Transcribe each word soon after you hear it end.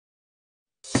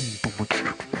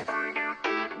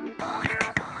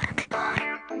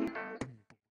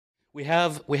We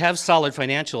have solid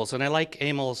financials, and I like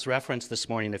Emil's reference this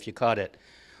morning, if you caught it.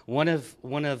 One of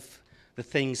the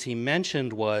things he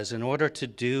mentioned was, in order to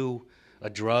do a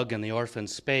drug in the orphan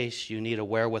space, you need a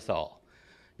wherewithal.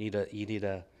 You need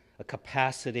a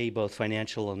capacity, both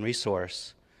financial and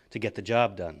resource, to get the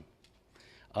job done.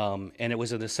 And it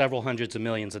was in the several hundreds of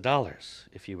millions of dollars,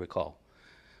 if you recall.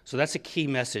 So that's a key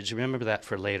message. Remember that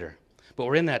for later. But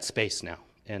we're in that space now,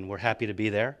 and we're happy to be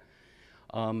there.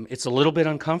 It's a little bit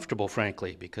uncomfortable,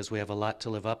 frankly, because we have a lot to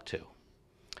live up to.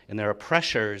 And there are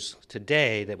pressures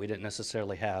today that we didn't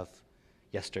necessarily have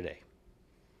yesterday.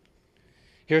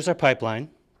 Here's our pipeline.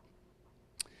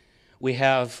 We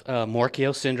have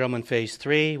Morquio syndrome in phase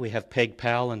 3. We have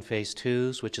PEG-PAL in phase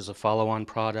 2s, which is a follow-on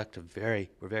product. We're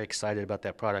very excited about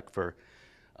that product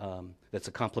that's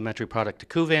a complementary product to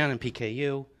Kuvan and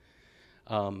PKU.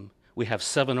 We have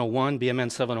 701, BMN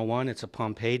 701. It's a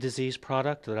Pompe disease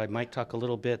product that I might talk a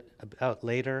little bit about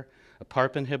later, a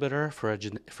PARP inhibitor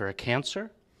for a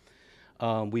cancer.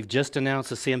 We've just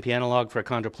announced a CMP analog for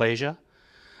achondroplasia.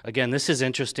 Again, this is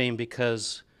interesting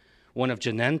because one of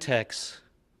Genentech's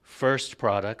first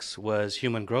products was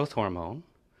human growth hormone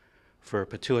for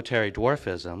pituitary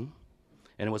dwarfism,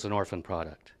 and it was an orphan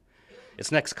product.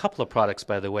 Its next couple of products,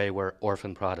 by the way, were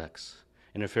orphan products.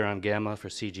 Interferon gamma for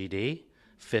CGD,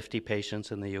 50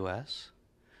 patients in the US,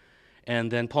 and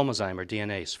then Pulmozyme or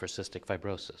DNase for cystic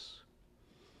fibrosis.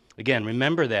 Again,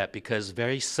 remember that because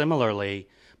very similarly,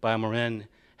 BioMarin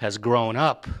has grown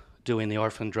up doing the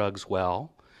orphan drugs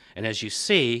well, and as you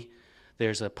see,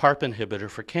 there's a PARP inhibitor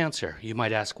for cancer. You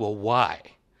might ask, well, why?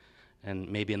 And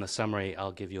maybe in the summary,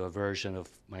 I'll give you a version of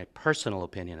my personal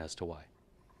opinion as to why.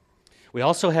 We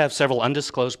also have several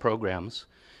undisclosed programs,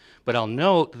 but I'll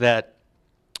note that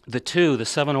the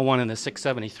 701 and the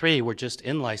 673 were just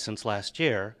in license last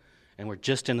year, and were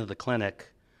just into the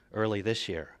clinic early this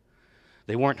year.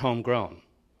 They weren't homegrown.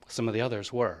 Some of the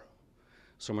others were.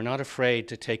 So we're not afraid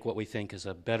to take what we think is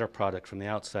a better product from the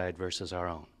outside versus our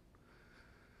own.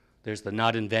 There's the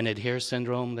not invented here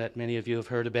syndrome that many of you have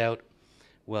heard about.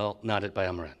 Well, not at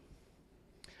BioMarin.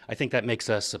 I think that makes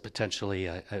us potentially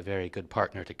a very good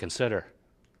partner to consider.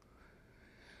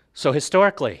 So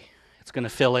historically, it's going to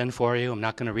fill in for you. I'm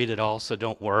not going to read it all, so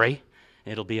don't worry.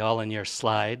 It'll be all in your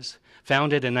slides.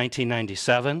 Founded in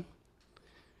 1997.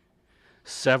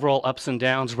 Several ups and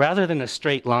downs. Rather than a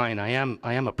straight line, I am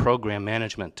a program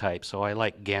management type, so I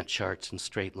like Gantt charts and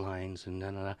straight lines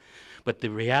and But the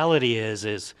reality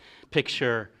is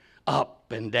picture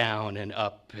up and down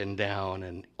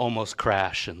and almost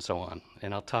crash and so on.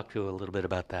 And I'll talk to you a little bit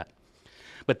about that.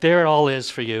 But there it all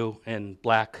is for you in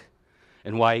black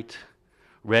and white,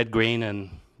 red, green, and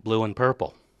blue and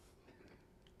purple.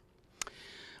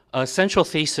 A central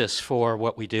thesis for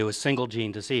what we do is single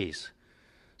gene disease.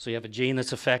 So you have a gene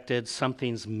that's affected,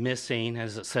 something's missing,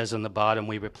 as it says in the bottom,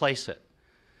 we replace it.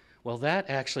 Well, that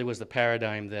actually was the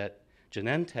paradigm that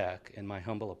Genentech, in my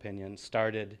humble opinion,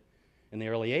 started in the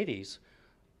early 80s.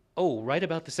 Oh, right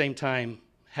about the same time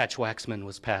Hatch-Waxman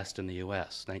was passed in the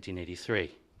US,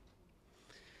 1983.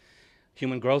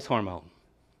 Human growth hormone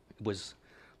was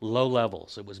low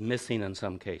levels. It was missing in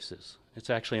some cases. It's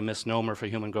actually a misnomer for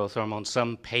human growth hormone.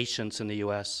 Some patients in the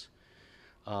US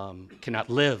cannot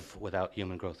live without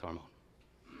human growth hormone.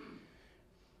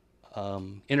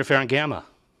 Interferon gamma,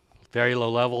 very low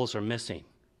levels are missing.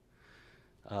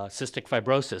 Cystic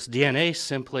fibrosis. DNA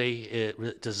simply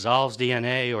it dissolves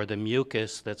DNA or the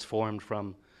mucus that's formed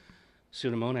from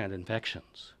Pseudomonad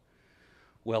infections.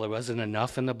 Well, there wasn't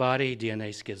enough in the body.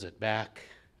 DNA gives it back.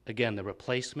 Again, the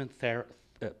replacement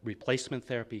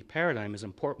therapy paradigm is an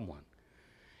important one.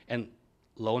 And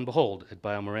lo and behold, at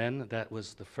BioMarin, that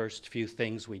was the first few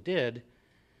things we did.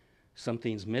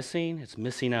 Something's missing. It's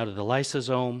missing out of the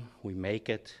lysosome. We make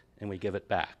it, and we give it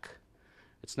back.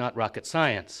 It's not rocket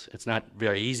science. It's not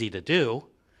very easy to do,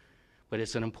 but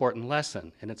it's an important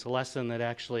lesson. And it's a lesson that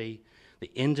actually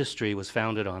the industry was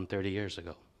founded on 30 years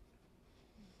ago.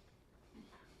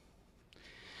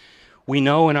 We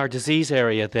know in our disease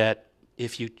area that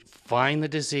if you find the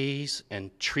disease and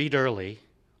treat early,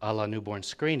 a la newborn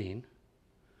screening,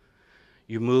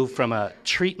 you move from a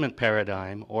treatment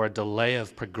paradigm or a delay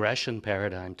of progression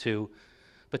paradigm to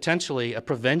potentially a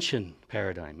prevention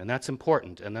paradigm, and that's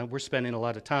important. And we're spending a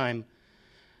lot of time,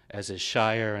 as is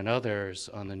Shire and others,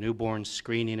 on the newborn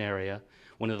screening area.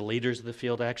 One of the leaders of the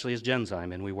field actually is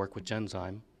Genzyme, and we work with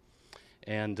Genzyme.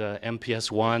 And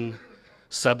MPS1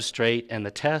 substrate and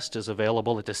the test is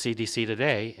available at the CDC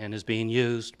today and is being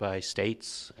used by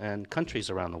states and countries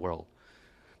around the world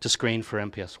to screen for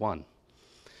MPS1.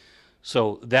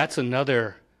 So that's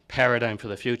another paradigm for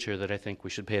the future that I think we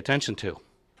should pay attention to.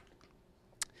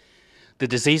 The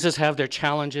diseases have their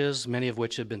challenges, many of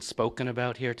which have been spoken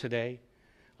about here today.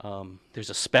 There's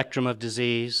a spectrum of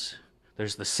disease.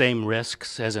 There's the same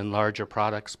risks as in larger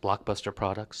products, blockbuster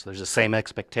products. There's the same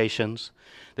expectations.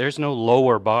 There's no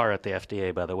lower bar at the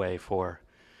FDA, by the way, for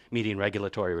meeting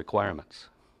regulatory requirements.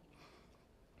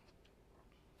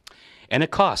 And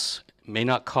it costs. It may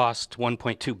not cost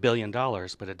 $1.2 billion,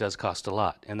 but it does cost a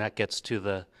lot. And that gets to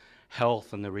the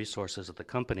health and the resources of the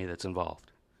company that's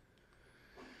involved.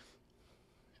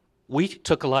 We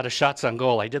took a lot of shots on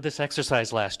goal. I did this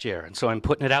exercise last year, and so I'm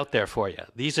putting it out there for you.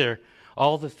 These are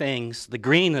all the things. The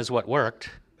green is what worked,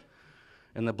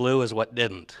 and the blue is what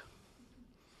didn't.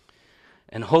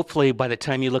 And hopefully by the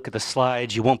time you look at the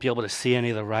slides, you won't be able to see any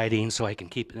of the writing, so I can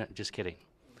keep it. Just kidding.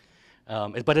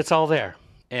 But it's all there.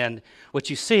 And what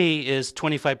you see is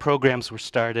 25 programs were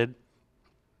started,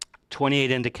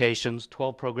 28 indications,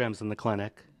 12 programs in the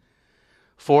clinic,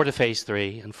 4 to phase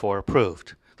 3, and 4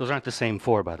 approved. Those aren't the same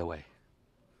 4, by the way.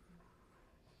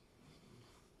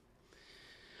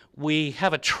 We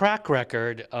have a track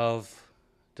record of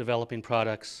developing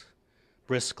products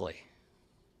briskly.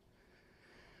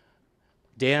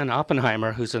 Dan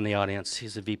Oppenheimer, who's in the audience,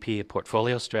 he's a VP of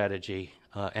Portfolio Strategy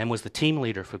and was the team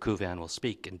leader for Kuvan, will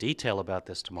speak in detail about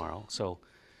this tomorrow. So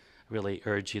I really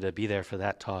urge you to be there for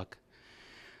that talk.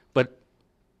 But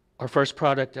our first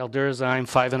product, Aldurazyme,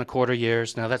 5.25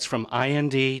 years. Now that's from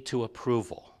IND to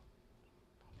approval.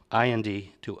 IND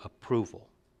to approval.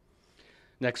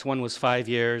 Next one was 5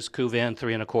 years, Kuvan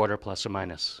 3.25 plus or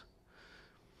minus.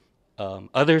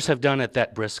 Others have done it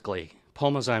that briskly.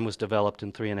 Pulmozyme was developed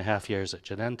in 3.5 years at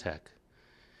Genentech.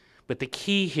 But the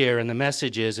key here and the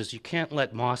message is you can't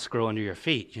let moss grow under your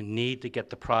feet. You need to get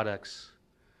the products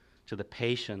to the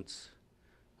patients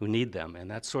who need them.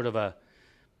 And that's sort of a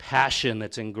passion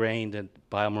that's ingrained in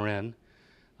BioMarin,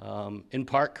 in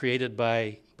part created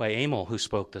by Emil, who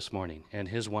spoke this morning, and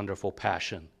his wonderful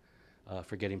passion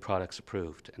for getting products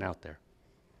approved and out there.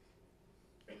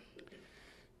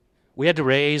 We had to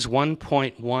raise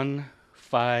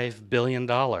 $1.15 billion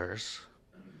to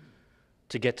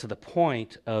get to the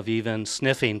point of even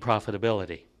sniffing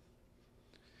profitability.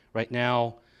 Right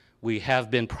now, we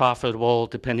have been profitable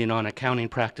depending on accounting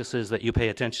practices that you pay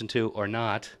attention to or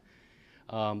not.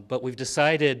 But we've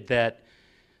decided that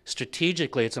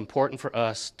strategically it's important for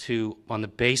us to, on the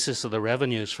basis of the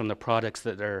revenues from the products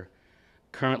that are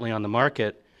currently on the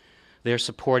market, they're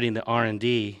supporting the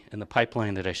R&D and the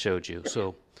pipeline that I showed you.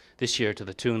 So this year to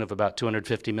the tune of about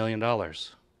 $250 million.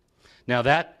 Now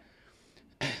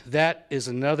that is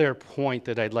another point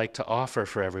that I'd like to offer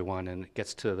for everyone, and it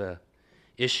gets to the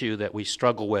issue that we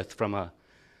struggle with from a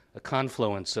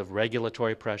confluence of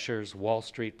regulatory pressures, Wall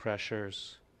Street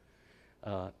pressures,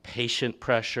 patient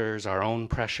pressures, our own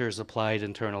pressures applied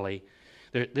internally.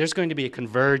 There's going to be a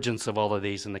convergence of all of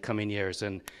these in the coming years,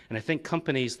 and I think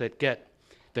companies that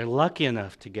they're lucky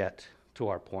enough to get to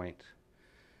our point,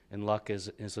 and luck is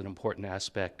an important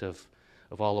aspect of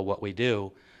all of what we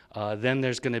do, then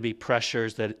there's going to be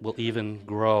pressures that will even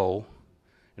grow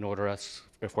in order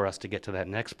for us to get to that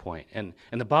next point. And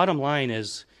the bottom line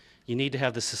is you need to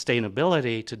have the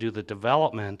sustainability to do the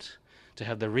development, to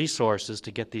have the resources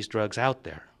to get these drugs out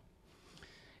there.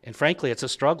 And frankly, it's a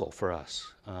struggle for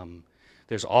us.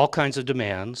 There's all kinds of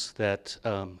demands that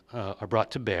are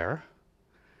brought to bear,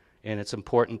 and it's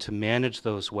important to manage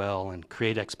those well and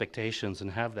create expectations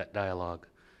and have that dialogue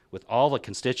with all the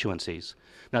constituencies,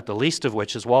 not the least of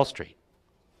which is Wall Street.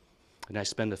 And I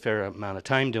spend a fair amount of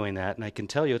time doing that, and I can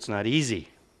tell you it's not easy.